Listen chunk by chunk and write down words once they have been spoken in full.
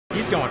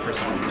going for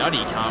some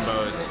nutty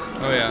combos.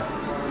 Oh, yeah.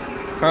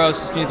 Carlos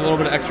just needs a little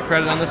bit of extra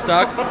credit on this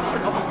stock.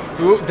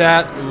 Ooh,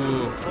 that.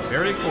 Ooh.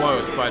 Very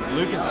close, but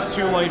Lucas is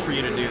too late for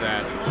you to do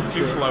that.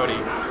 Too floaty.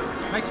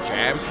 Nice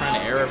jabs,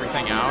 trying to air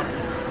everything out.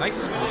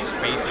 Nice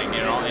spacing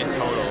in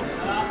total.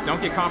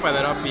 Don't get caught by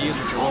that up B is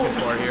what you're looking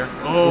for here.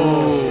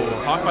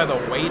 Oh, caught by the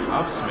weight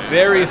up smash.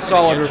 Very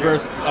solid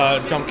reverse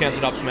jump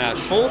canceled up smash.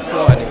 Full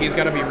flood. He's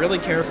got to be really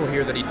careful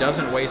here that he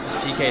doesn't waste his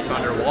PK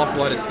Thunder while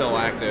flood is still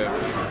active.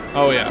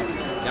 Oh, yeah.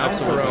 Down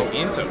throw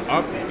into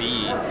up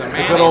B. The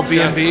man good old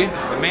is B&B.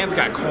 The man's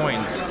got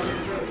coins.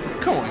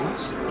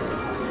 Coins?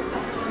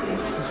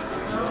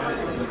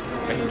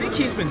 I think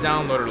he's been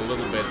downloaded a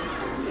little bit.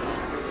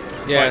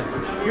 Yeah.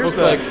 Here's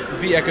looks like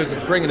vEchoes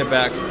is bringing it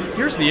back.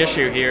 Here's the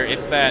issue here.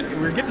 It's that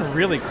we're getting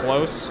really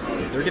close.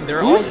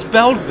 Who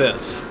spelled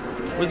this?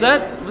 Was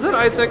that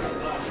Isaac?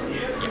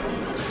 Yeah.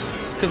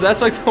 Because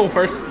that's like the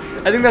worst.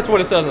 I think that's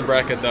what it says in the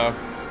bracket, though.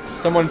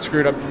 Someone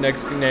screwed up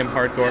next name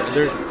hardcore.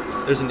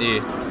 There's an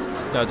E.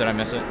 No, did I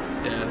miss it?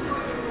 Yeah.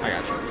 I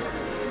got you.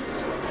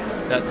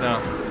 No.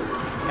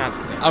 God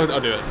damn.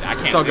 I'll do it. I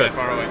can't it's all see good. that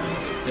far away.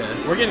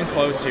 Yeah. We're getting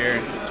close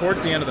here,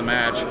 towards the end of the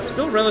match.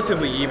 Still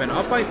relatively even,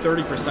 up by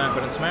 30%,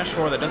 but in Smash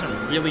 4 that doesn't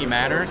really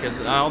matter, because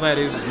all that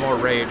is more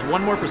rage.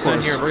 1 more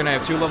percent here, we're going to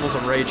have 2 levels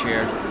of rage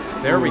here.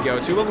 There we go,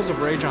 2 levels of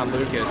rage on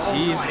Lucas.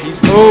 He's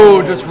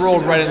oh, just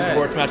rolled right into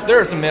forward smash. There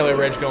is some melee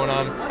rage going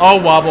on. Oh,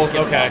 wobbles,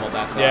 okay. Wobbled,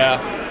 that's why.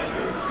 Yeah.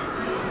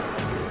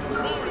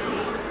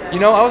 You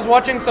know, I was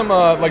watching some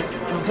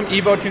some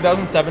Evo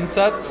 2007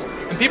 sets,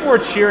 and people were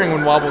cheering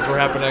when wobbles were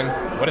happening.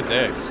 What a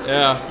dig.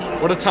 Yeah,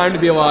 what a time to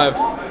be alive.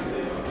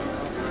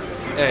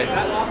 Hey,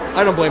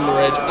 I don't blame the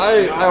rage.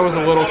 I was a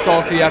little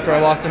salty after I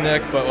lost to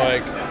Nick, but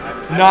like,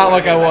 not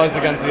like I was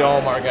against the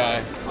Allmar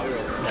guy.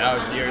 No,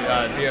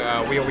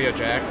 Wheel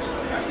Jax.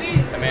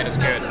 That man is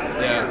good.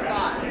 Yeah.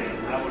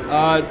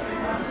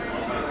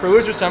 For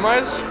loser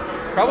semis,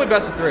 probably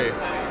best of 3.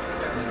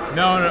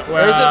 No,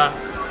 Where is it?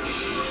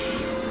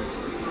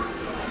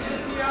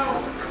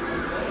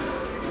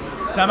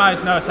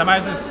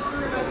 Semis is...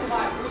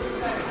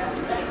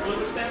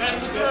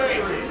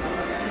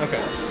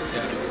 Okay.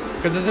 Yeah.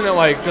 Because isn't it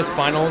like just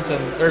finals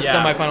and there's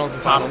semifinals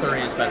and top finals?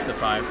 3 is best of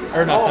 5.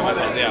 Or not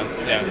semifinals? Yeah.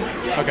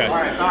 Okay.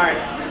 Sorry.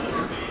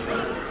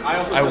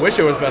 I wish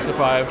it was best of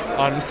 5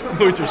 on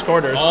losers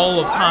quarters. All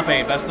of top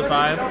 8 best of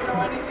 5.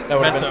 That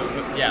would have been.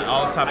 Yeah,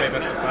 all of top 8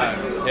 best of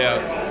 5.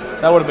 Yeah.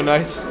 That would have been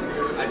nice.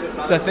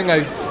 'Cause I think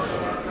I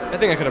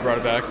could have brought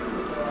it back.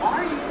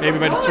 Maybe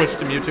if I just switched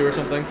to Mewtwo or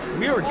something.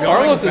 We are going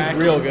Carlos back is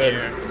real in good.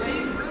 here.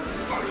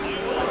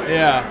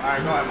 Yeah.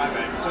 Alright, go ahead, my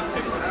bad. Just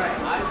pick one.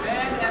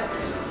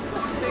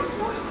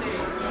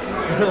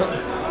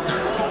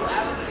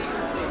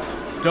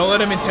 Don't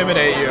let him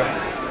intimidate you.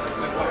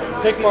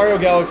 Pick Mario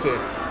Galaxy.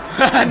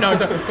 No,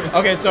 don't.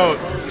 Okay, so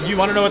you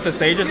want to know what the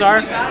stages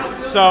are?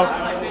 So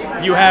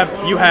you have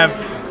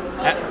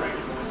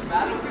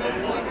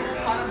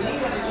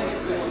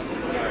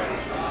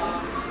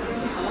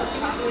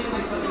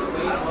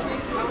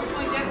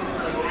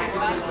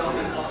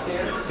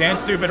Dan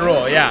Stupid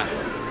rule, yeah.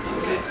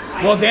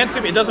 Well, Dan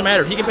Stupid, it doesn't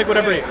matter. He can pick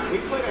whatever he...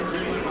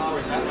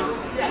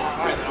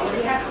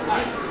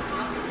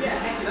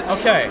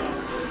 Okay.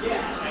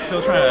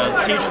 Still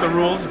trying to teach the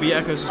rules.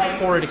 vEchoes is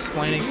poor at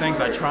explaining things.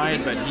 I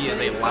tried, but he is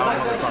a loud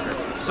motherfucker.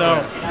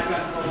 So,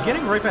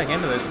 getting right back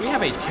into this, we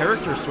have a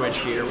character switch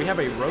here. We have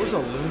a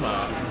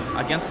Rosalina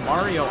against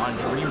Mario on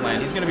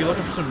Dreamland. He's going to be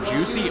looking for some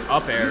juicy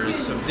up airs,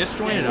 some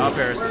disjointed up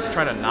airs to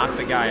try to knock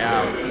the guy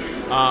out.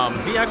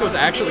 vEchoes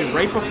actually,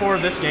 right before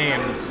this game,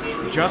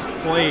 just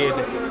played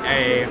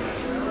a...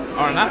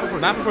 Or not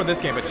before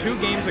this game, but 2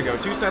 games ago,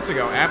 2 sets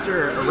ago,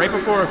 right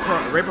before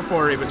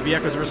it was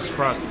vEchoes versus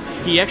Crust,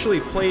 he actually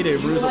played a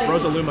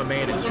Rosalina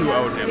main and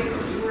 2-0'd him.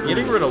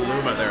 Getting rid of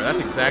Luma there, that's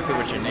exactly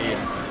what you need.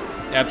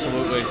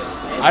 Absolutely.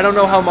 I don't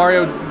know how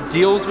Mario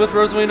deals with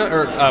Rosalina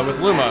or with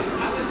Luma,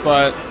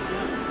 but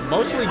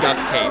mostly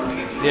Gust Cape.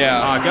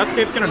 Yeah. Gust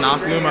Cape's gonna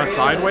knock Luma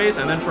sideways,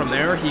 and then from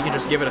there he can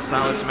just give it a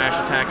solid smash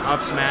attack,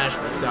 up smash,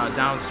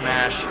 down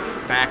smash,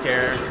 back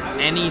air,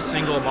 any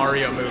single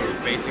Mario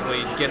move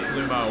basically gets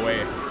Luma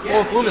away.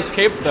 Well, if Luma's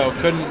caped though,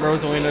 couldn't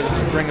Rosalina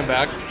just bring him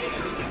back?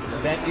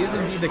 That is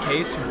indeed the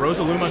case.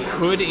 Rosalina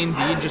could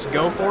indeed just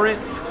go for it,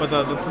 but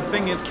the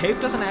thing is, Cape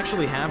doesn't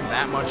actually have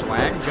that much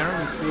lag.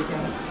 Generally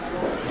speaking,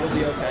 he'll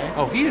be okay.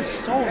 Oh, he is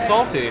so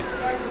salty.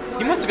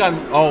 He must have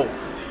gotten... Oh,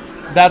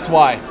 that's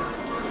why.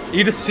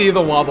 You just see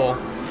the wobble.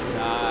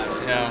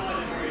 Yeah.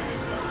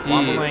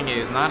 Wobbling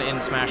is not in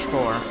Smash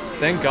 4.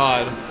 Thank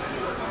God.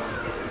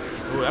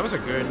 Ooh, that was a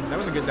good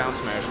down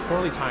smash.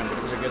 Poorly timed, but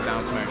it was a good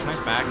down smash. Nice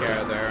back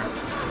air there.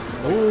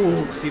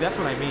 Ooh, see, that's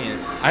what I mean.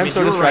 I'm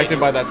so distracted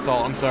by that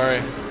salt. I'm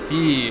sorry.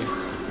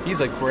 He's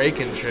like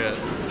breaking shit.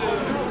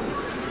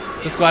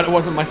 Just glad it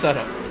wasn't my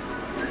setup.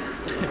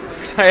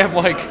 I have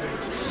like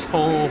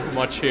so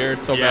much here.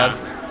 It's so bad.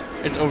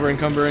 It's over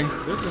encumbering.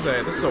 This is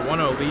a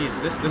 1-0 lead.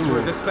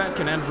 This stat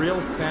can end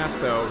real fast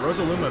though.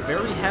 Rosalina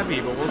very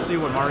heavy, but we'll see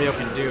what Mario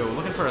can do.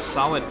 Looking for a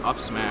solid up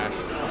smash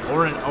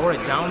or a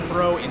down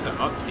throw into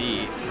up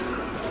B.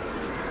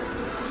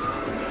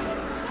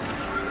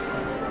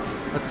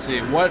 Let's see,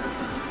 what?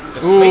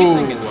 The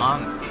spacing is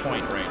on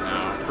point right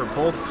now for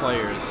both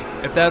players.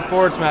 If that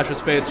forward smash was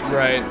spaced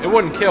right, it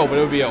wouldn't kill, but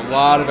it would be a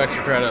lot of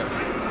extra credit.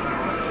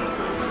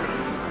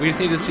 We just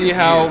need to see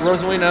how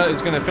Rosalina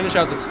is going to finish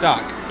out the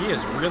stock. He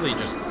is really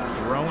just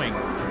throwing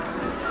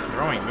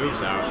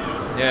moves out.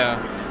 Yeah.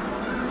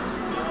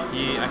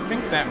 I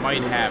think that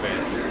might have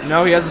it.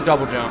 No, he has a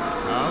double jump.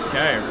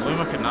 Okay,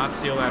 Luma could not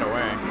seal that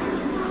away.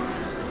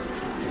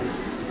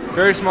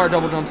 Very smart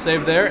double jump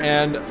save there,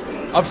 and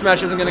up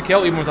smash isn't going to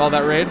kill even with all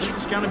that rage. This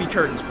is going to be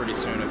curtains pretty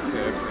soon if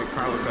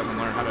Carlos doesn't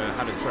learn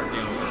how to start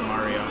dealing with his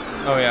Mario.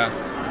 Oh yeah.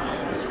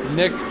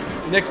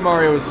 Nick's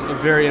Mario is a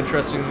very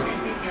interesting.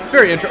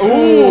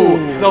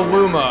 Ooh, the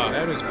Luma.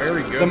 That is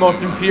very good. The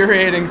most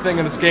infuriating thing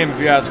in this game, if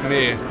you ask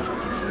me.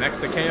 Next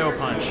to KO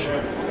punch.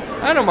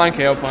 I don't mind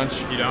KO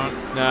punch. You don't?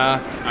 Nah.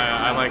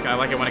 I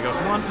like it when it goes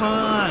one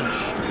punch.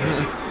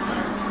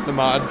 The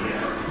mod.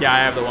 Yeah, I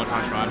have the one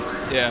punch mod.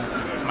 Yeah.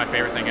 It's my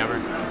favorite thing ever.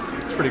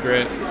 It's pretty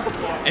great.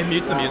 It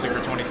mutes the music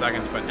for 20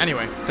 seconds, but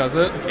anyway. Does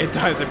it? It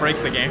does. It breaks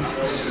the game.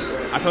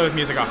 I play with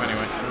music off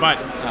anyway. But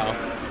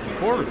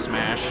forward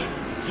smash,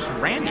 just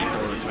Randy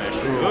forward smash.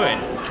 Good.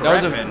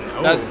 That was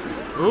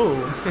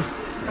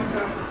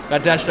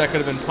that dash attack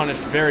could have been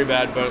punished very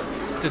bad, but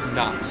it did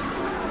not.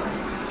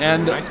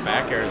 And nice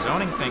back air,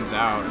 zoning things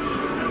out.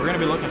 We're gonna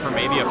be looking for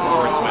maybe a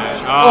forward smash.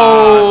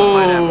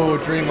 Oh,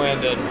 dream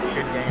landed.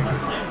 Good game.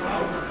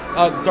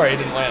 Sorry, it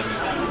didn't land.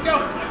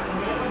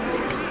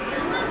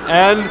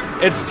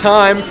 And it's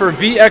time for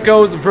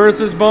vEchoes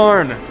versus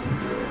Barn.